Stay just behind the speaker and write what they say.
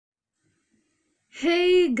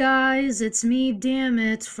Hey guys, it's me,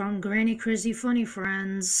 Dammit, from Granny Crazy Funny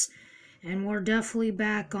Friends, and we're definitely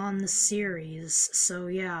back on the series, so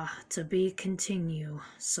yeah, to be continue,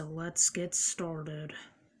 so let's get started.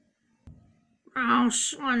 Oh,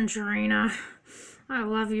 Slendrina, I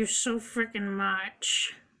love you so freaking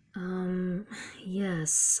much.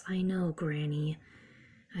 Yes, I know, Granny.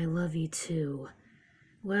 I love you too.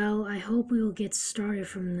 Well, I hope we will get started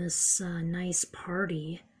from this nice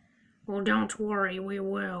party. Well, don't worry, we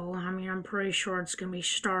will. I'm pretty sure it's gonna be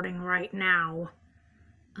starting right now.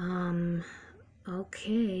 Um,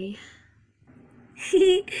 okay.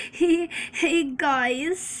 Hey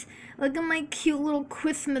guys, look at my cute little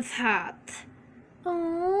Christmas hat.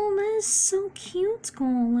 Oh, that is so cute,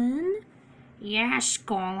 Colin. Yes,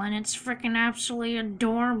 Colin, it's freaking absolutely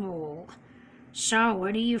adorable. So,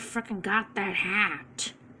 where do you freaking got that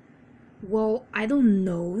hat? Well, I don't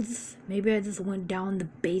know. Maybe I just went down the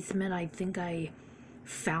basement. I think I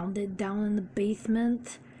found it down in the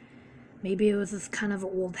basement. Maybe it was this kind of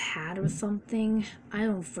old hat or something. I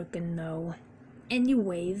don't freaking know.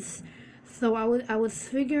 Anyways, so I was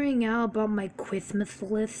figuring out about my Christmas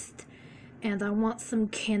list, and I want some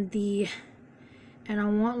candy, and I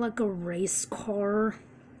want like a race car,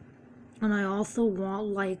 and I also want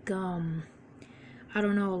like I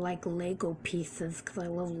don't know, like Lego pieces because I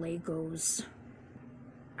love Legos.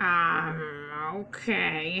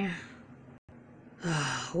 Okay.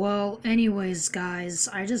 Well, anyways, guys,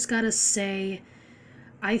 I just gotta say,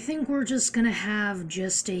 I think we're just gonna have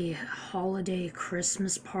just a holiday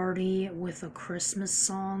Christmas party with a Christmas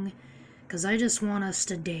song. Because I just want us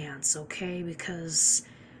to dance, okay? Because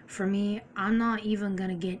for me, I'm not even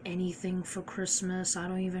gonna get anything for Christmas. I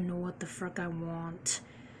don't even know what the frick I want.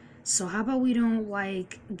 So how about we don't,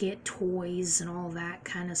 like, get toys and all that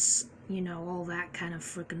kind of, all that kind of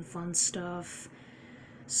freaking fun stuff.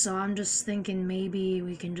 So I'm just thinking maybe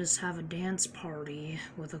we can just have a dance party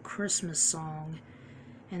with a Christmas song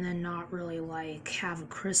and then not really like have a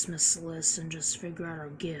Christmas list and just figure out our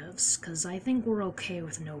gifts, because I think we're okay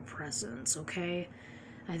with no presents, okay?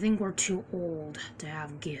 I think we're too old to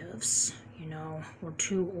have gifts, we're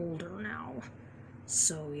too older now.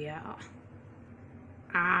 So yeah.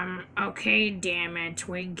 Okay, damn it,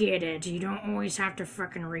 we get it. You don't always have to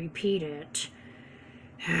frickin' repeat it.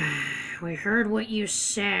 We heard what you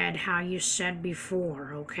said, how you said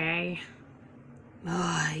before, okay?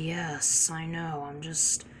 Yes, I know,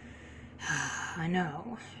 I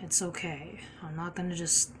know, it's okay. I'm not gonna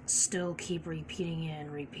just still keep repeating it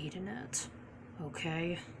and repeating it,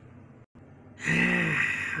 okay?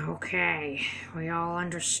 Okay, we all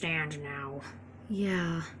understand now.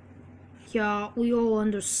 Yeah, we all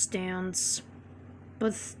understand.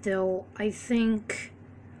 But still, I think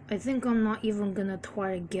I'm not even gonna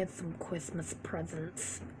try to get some Christmas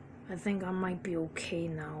presents. I think I might be okay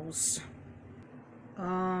now.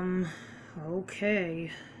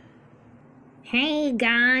 Okay. Hey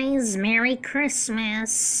guys, Merry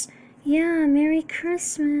Christmas. Yeah, Merry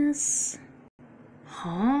Christmas.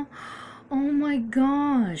 Huh? Oh my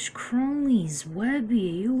gosh, Crowley's, Webby,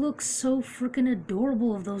 you look so freaking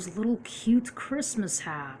adorable with those little cute Christmas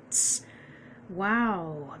hats.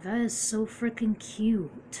 Wow, that is so freaking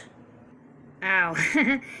cute. Oh,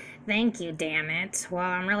 thank you, damn it. Well,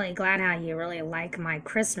 I'm really glad how you really like my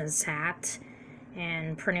Christmas hat.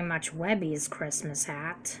 And pretty much Webby's Christmas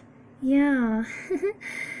hat. Yeah.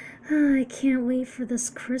 I can't wait for this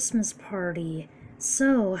Christmas party.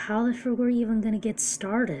 So, how the frick are we even gonna get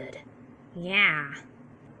started? Yeah.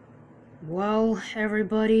 Well,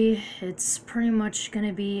 everybody, it's pretty much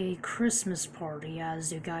gonna be a Christmas party,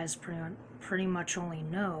 as you guys pretty much only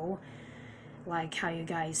know. Like how you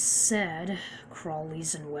guys said,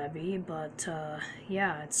 Crawlies and Webby, but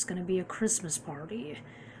yeah, it's gonna be a Christmas party.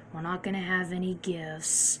 We're not gonna have any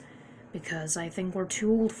gifts because I think we're too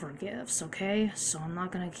old for gifts, okay? So I'm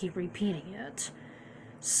not gonna keep repeating it.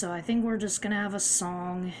 So I think we're just gonna have a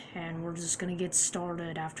song and we're just gonna get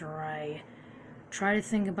started after I try to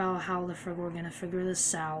think about how the frig we're gonna figure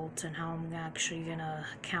this out and how I'm actually gonna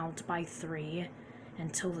count by 3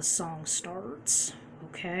 until the song starts,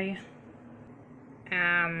 okay?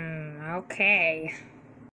 Okay.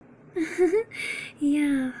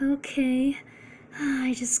 Yeah, okay.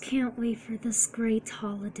 I just can't wait for this great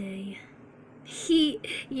holiday.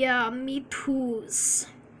 Yeah, me too.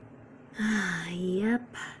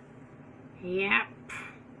 Yep. Yep.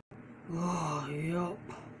 Oh, yep.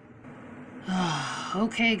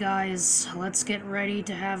 Okay, guys, let's get ready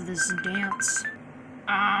to have this dance.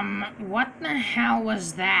 What the hell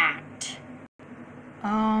was that?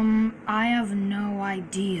 I have no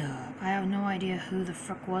idea. I have no idea who the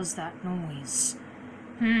frick was that noise.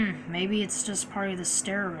 Maybe it's just part of the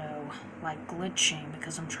stereo, like glitching,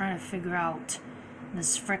 because I'm trying to figure out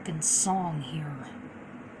this frickin' song here.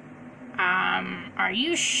 Are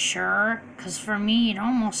you sure? 'Cause for me, it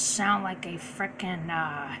almost sound like a frickin',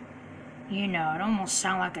 it almost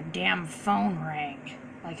sound like a damn phone ring.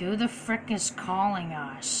 Like, who the frick is calling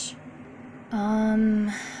us?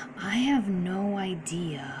 I have no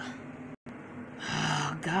idea.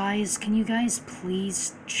 Guys, can you guys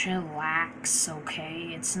please chillax,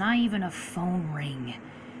 okay? It's not even a phone ring.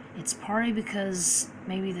 It's probably because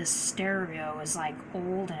maybe the stereo is like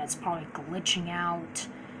old and it's probably glitching out.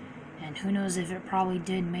 And who knows if it probably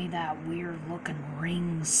did make that weird looking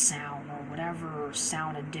ring sound or whatever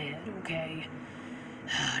sound it did, okay?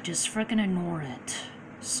 Just frickin' ignore it.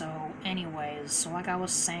 So anyways, so like I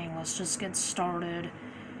was saying, let's just get started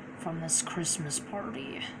from this Christmas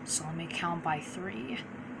party. So let me count by 3.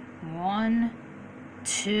 1,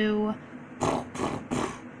 2.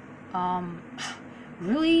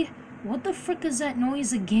 Really? What the frick is that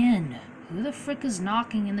noise again? Who the frick is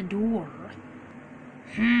knocking in the door?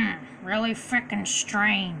 Really frickin'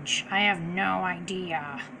 strange. I have no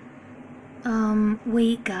idea.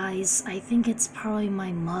 Wait guys, I think it's probably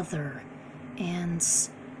my mother. And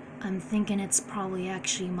I'm thinking it's probably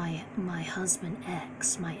actually my husband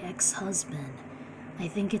my ex-husband. I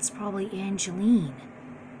think it's probably Angeline,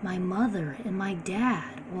 my mother, and my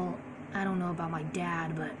dad. Well, I don't know about my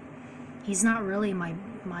dad, but he's not really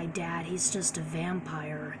my dad, he's just a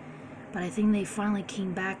vampire. But I think they finally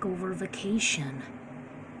came back over vacation.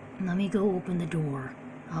 Let me go open the door.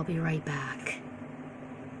 I'll be right back.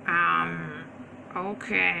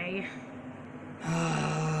 Okay.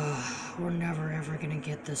 We're never ever gonna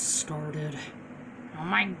get this started. Oh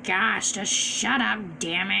my gosh, just shut up,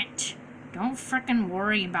 damn it. Don't frickin'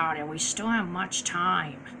 worry about it, we still have much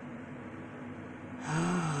time.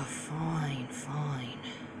 Fine.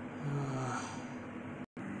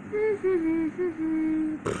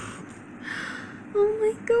 Oh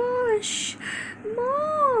my gosh!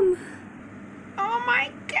 Mom! Oh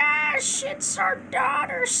my gosh, it's our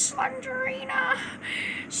daughter, Slenderina.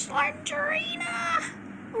 Slenderina!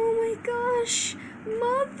 Oh my gosh!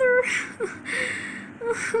 Mother!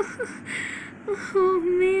 Oh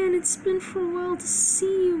man, it's been for a while to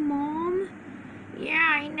see you, Mom. Yeah,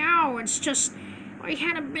 I know, it's just, we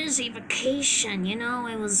had a busy vacation,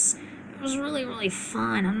 it was really, really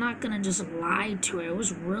fun. I'm not gonna just lie to it. It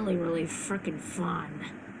was really, really frickin' fun.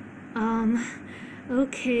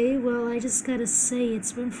 Okay, well, I just gotta say,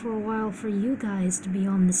 it's been for a while for you guys to be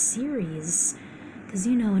on the series. Because,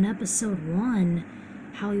 in episode 1,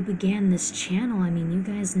 how we began this channel, I mean, you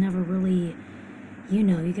guys never really,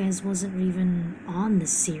 you guys wasn't even on the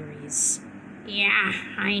series. Yeah,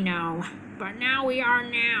 I know. But now we are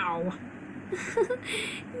now.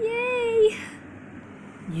 Yay!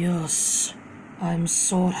 Yes, I'm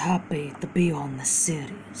so happy to be on the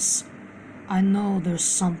series. I know there's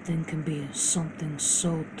something can be something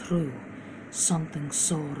so true, something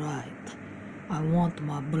so right. I want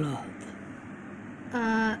my blood.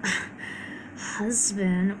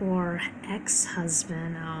 Husband or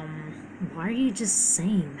ex-husband, why are you just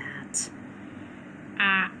saying that?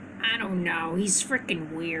 I don't know. He's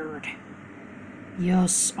frickin' weird.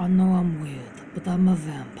 Yes, I know I'm weird, but I'm a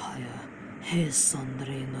vampire. Hey,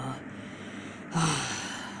 Sandrina.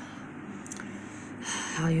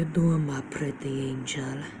 How you doing, my pretty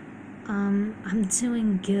angel? I'm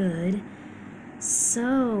doing good.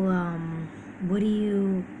 So, what do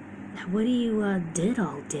you did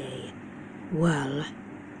all day? Well,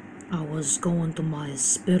 I was going to my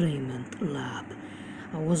experiment lab.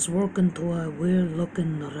 I was working to a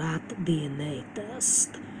weird-looking rat DNA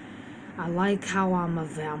test. I like how I'm a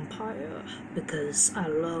vampire because I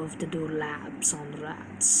love to do labs on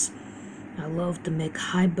rats. I love to make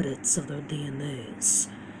hybrids of their DNAs.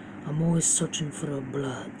 I'm always searching for their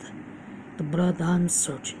blood. The blood I'm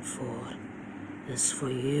searching for is for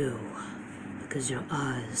you because your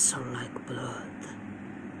eyes are like blood.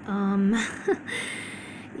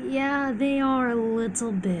 Yeah, they are a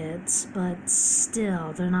little bit, but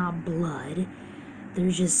still, they're not blood. They're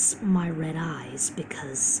just my red eyes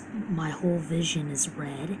because my whole vision is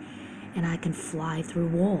red and I can fly through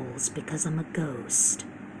walls because I'm a ghost.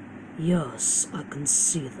 Yes, I can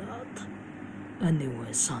see that.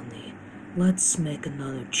 Anyways, honey, let's make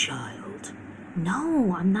another child.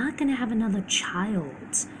 No, I'm not gonna have another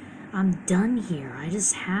child. I'm done here. I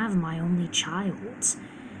just have my only child.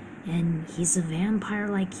 And he's a vampire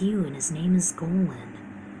like you, and his name is Golan.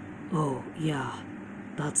 Oh, yeah,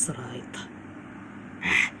 that's right.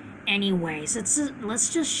 Anyways,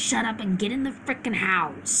 let's just shut up and get in the frickin'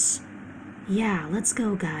 house. Yeah, let's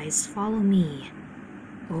go, guys. Follow me.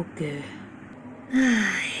 Okay.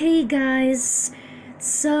 Hey guys,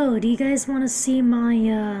 so do you guys want to see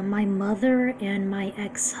my mother and my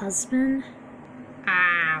ex-husband?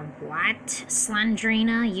 What?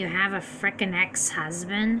 Slendrina, you have a frickin'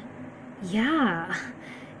 ex-husband? Yeah,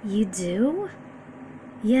 you do?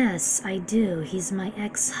 Yes, I do. He's my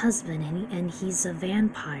ex-husband, and he's a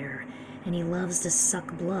vampire, and he loves to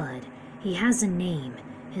suck blood. He has a name.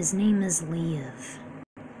 His name is Liev.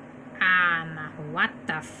 What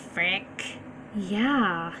the frick?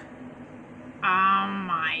 Yeah. Oh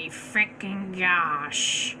my frickin'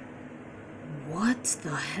 gosh. What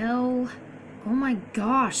the hell? Oh my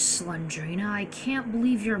gosh, Slendrina, I can't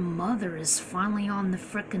believe your mother is finally on the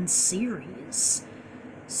frickin' series.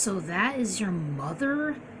 So that is your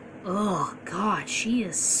mother? Oh god, she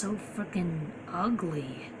is so frickin'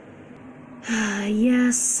 ugly.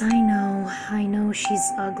 Yes, I know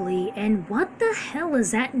she's ugly, and what the hell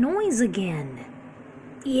is that noise again?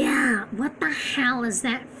 Yeah, what the hell is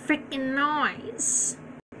that frickin' noise?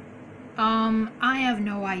 I have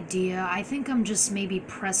no idea. I think I'm just maybe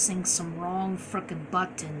pressing some wrong frickin'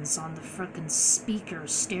 buttons on the frickin' speaker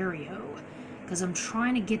stereo. Because I'm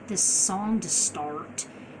trying to get this song to start,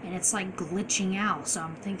 and it's like glitching out, so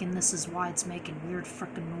I'm thinking this is why it's making weird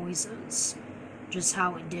frickin' noises. Just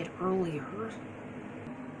how it did earlier.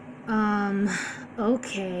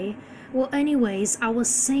 Okay. Well, anyways, I was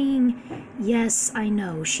saying, yes, I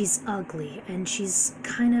know, she's ugly, and she's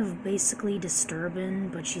kind of basically disturbing,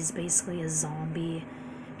 but she's basically a zombie,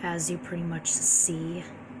 as you pretty much see.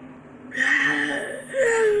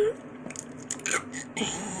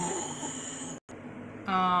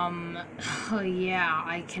 Yeah,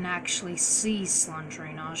 I can actually see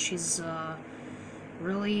Slendrina. She's,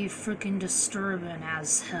 really freaking disturbing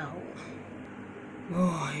as hell.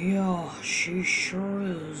 Oh, yeah, she sure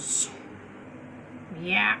is.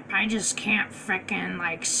 Yeah, I just can't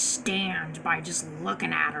frickin' stand by just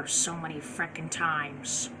looking at her so many frickin'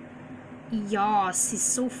 times. Yeah, she's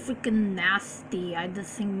so freaking nasty. I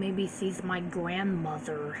just think maybe she's my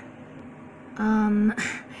grandmother.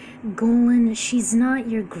 Golan, she's not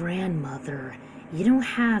your grandmother. You don't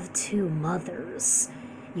have two mothers.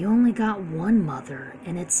 You only got one mother,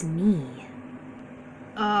 and it's me.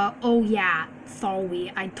 Oh yeah,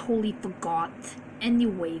 sorry, I totally forgot.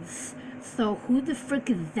 Anyways, so who the frick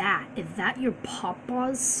is that? Is that your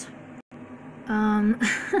papa's?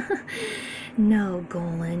 No,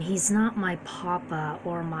 Golan, he's not my papa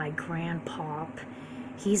or my grandpop.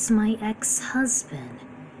 He's my ex-husband.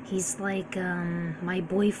 He's like, my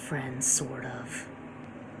boyfriend, sort of.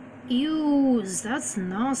 Ew, that's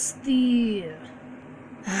nasty.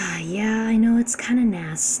 Yeah, I know it's kind of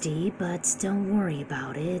nasty, but don't worry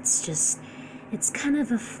about it. It's kind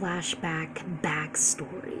of a flashback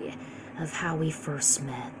backstory of how we first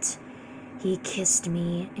met. He kissed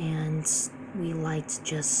me, and we liked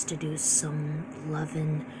just to do some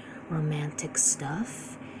lovin', romantic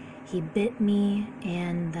stuff. He bit me,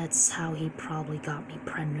 and that's how he probably got me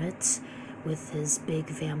pregnant with his big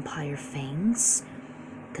vampire fangs.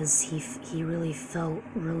 Because he really felt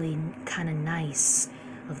really kind of nice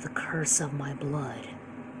of the curse of my blood.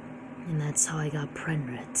 And that's how I got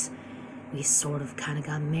pregnant. We sort of kind of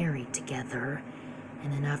got married together.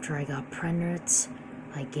 And then after I got pregnant,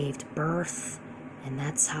 I gave birth. And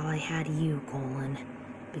that's how I had you, Golan.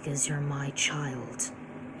 Because you're my child.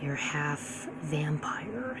 You're half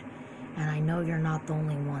vampire. And I know you're not the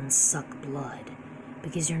only one suck blood.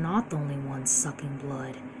 Because you're not the only one sucking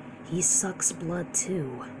blood. He sucks blood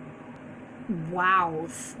too. Wow,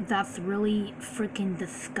 that's really freaking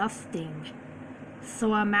disgusting.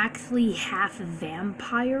 So I'm actually half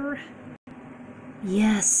vampire?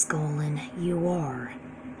 Yes, Golan, you are.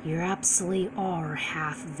 You absolutely are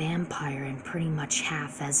half vampire and pretty much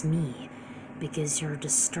half as me. Because you're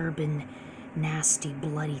disturbing, nasty,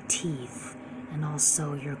 bloody teeth. And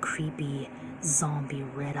also your creepy, zombie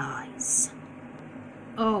red eyes.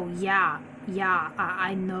 Oh, yeah,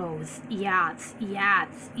 I know. Yeah,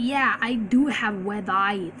 I do have red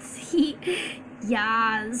eyes.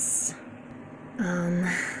 Yes.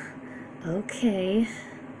 Okay.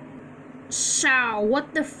 So,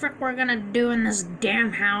 what the frick we're gonna do in this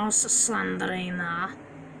damn house, Slendrina?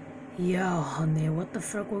 Yeah, honey, what the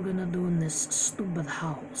frick we're gonna do in this stupid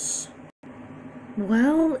house?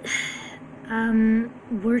 Well,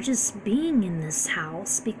 we're just being in this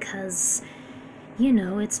house because, you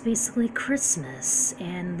know, it's basically Christmas,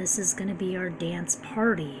 and this is gonna be our dance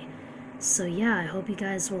party. So yeah, I hope you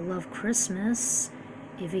guys will love Christmas,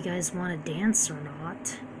 if you guys want to dance or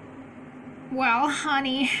not. Well,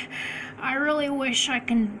 honey, I really wish I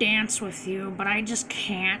can dance with you, but I just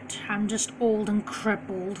can't. I'm just old and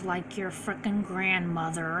crippled like your frickin'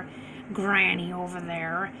 grandmother, Granny over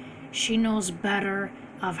there. She knows better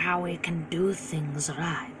of how we can do things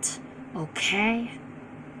right. Okay?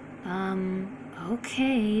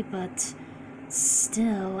 Okay, but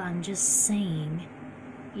still, I'm just saying.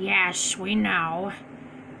 Yes, we know.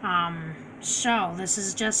 So this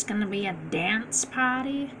is just gonna be a dance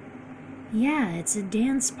party? Yeah, it's a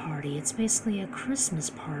dance party. It's basically a Christmas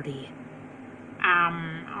party.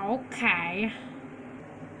 Okay.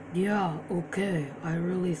 Yeah, okay. I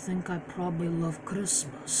really think I probably love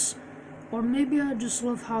Christmas. Or maybe I just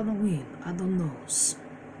love Halloween. I don't know.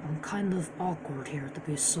 I'm kind of awkward here to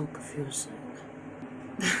be so confusing.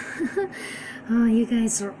 Oh, you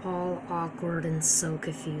guys are all awkward and so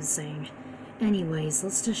confusing. Anyways,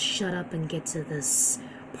 let's just shut up and get to this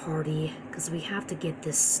party, because we have to get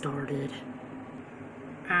this started.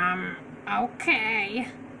 Okay.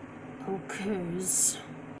 Okays.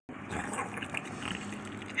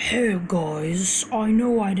 Hey guys, I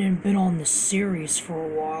know I didn't been on the series for a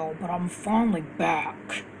while, but I'm finally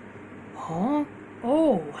back. Huh?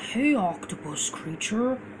 Oh, hey octopus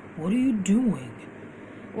creature. What are you doing?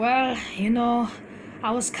 Well,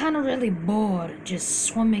 I was kind of really bored just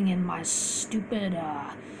swimming in my stupid,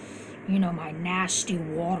 my nasty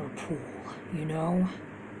water pool,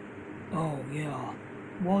 Oh, yeah.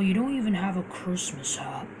 Well, you don't even have a Christmas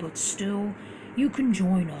hat, but still, you can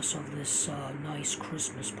join us on this nice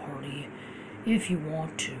Christmas party if you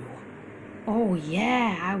want to. Oh,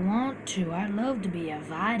 yeah, I want to. I'd love to be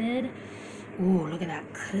invited. Ooh, look at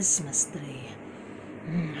that Christmas tree.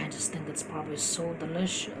 I just think it's probably so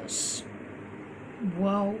delicious.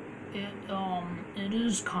 Well, it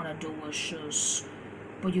is kind of delicious,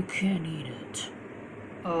 but you can't eat it.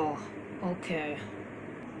 Oh, okay.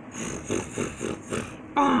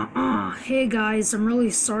 Hey guys, I'm really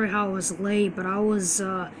sorry how I was late, but I was,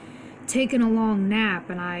 taking a long nap,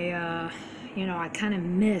 and I kind of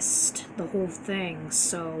missed the whole thing,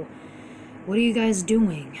 so what are you guys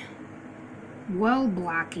doing? Well,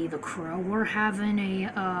 Blackie the Crow, we're having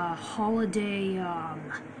a, holiday,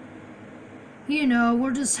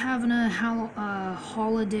 we're just having a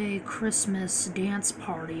holiday Christmas dance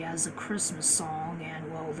party as a Christmas song,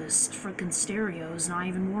 and, well, this frickin' stereo's not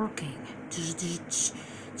even working.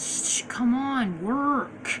 Come on,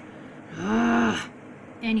 work!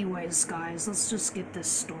 Anyways, guys, let's just get this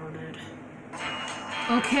started.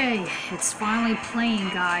 Okay, it's finally playing,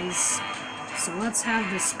 guys. So let's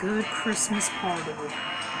have this good Christmas party.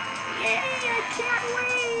 Yay, I can't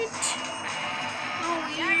wait! Oh,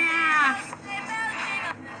 yeah!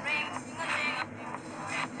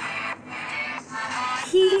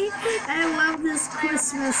 I love this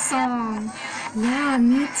Christmas song. Yeah,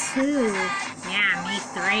 me too. Yeah, me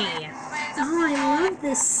three. Oh, I love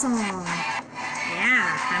this song.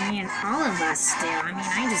 Yeah, all of us do.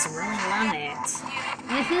 I just really love it.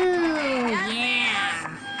 Woohoo!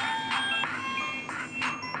 Yeah!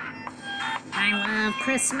 I love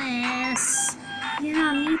Christmas.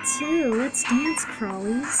 Yeah, me too. Let's dance,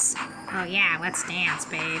 Crawlies. Oh yeah, let's dance,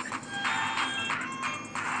 babe.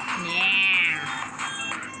 Yeah.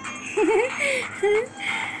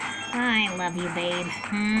 I love you, babe.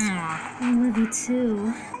 I love you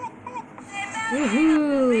too.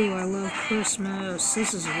 Woohoo! I love Christmas.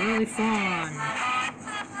 This is really fun.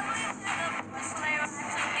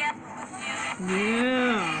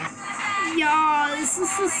 Yeah. Yes,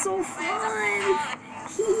 this is so fun.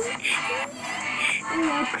 I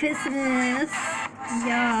love Christmas.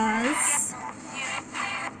 Yes.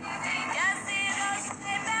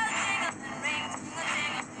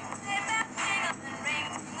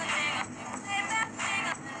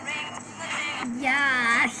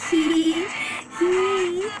 Yeah.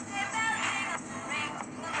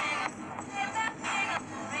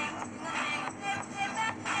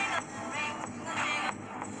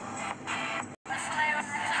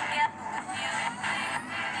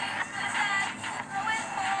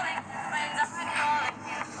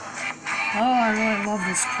 Oh, I really love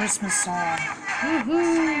this Christmas song.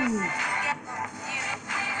 Woohoo!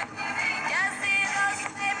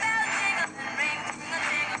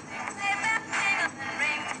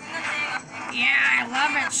 Yeah, I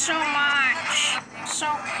love it so much. So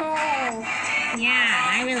cool. Yeah,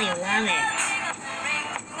 I really love it.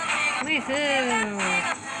 Woohoo!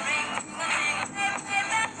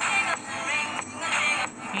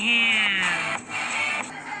 Yeah.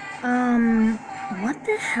 What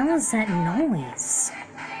the hell is that noise?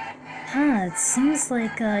 Huh, it seems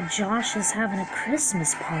like, Josh is having a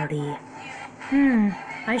Christmas party.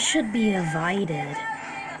 I should be invited.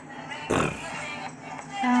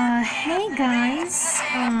 Hey guys,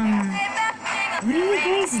 what are you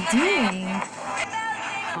guys doing?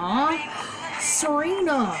 Huh?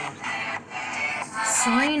 Serena!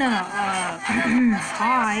 Serena,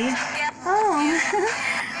 hi. Oh,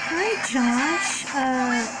 hi Josh.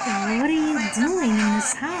 What are you doing in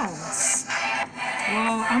this house?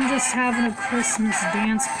 Well, I'm just having a Christmas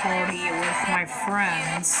dance party with my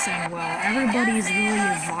friends, and well, everybody's really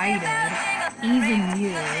invited, even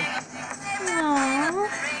you. Aw,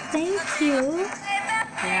 thank you.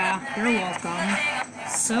 Yeah, you're welcome.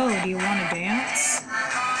 So, do you want to dance?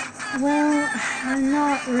 Well, I'm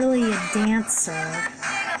not really a dancer.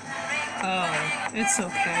 Oh, it's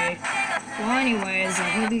okay. Well, anyways, I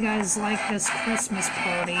hope you guys like this Christmas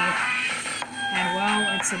party. And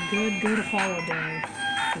well, it's a good holiday.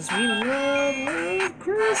 Because we love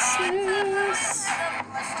Christmas.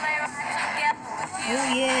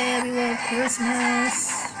 Oh yeah, we love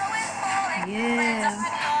Christmas. Yeah.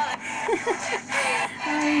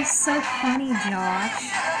 Oh, you're so funny,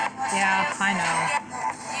 Josh. Yeah, I know.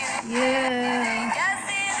 Yeah.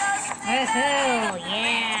 Woohoo,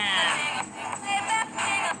 yeah.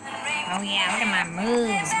 Oh yeah, look at my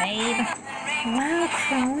moves, babe. Wow,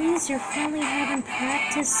 Cronies, you're finally having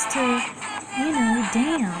practice to, you know,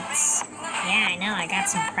 dance. Yeah, I know, I got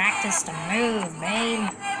some practice to move, babe.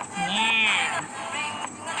 Yeah.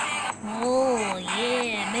 Oh,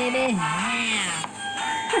 yeah, baby, yeah.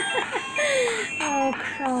 Oh,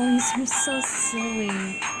 Cronies, you're so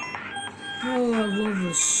silly. Oh, I love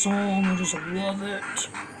this song. I just love it.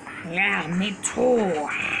 Yeah, me too.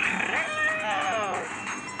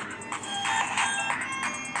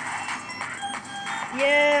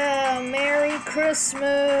 Yeah, Merry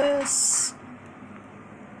Christmas!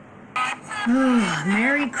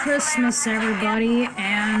 Merry Christmas, everybody,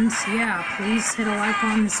 and yeah, please hit a like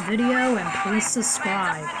on this video and please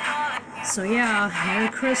subscribe. So yeah, Merry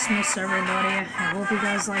Christmas, everybody. I hope you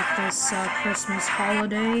guys like this Christmas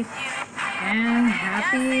holiday, and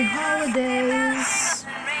Happy Holidays!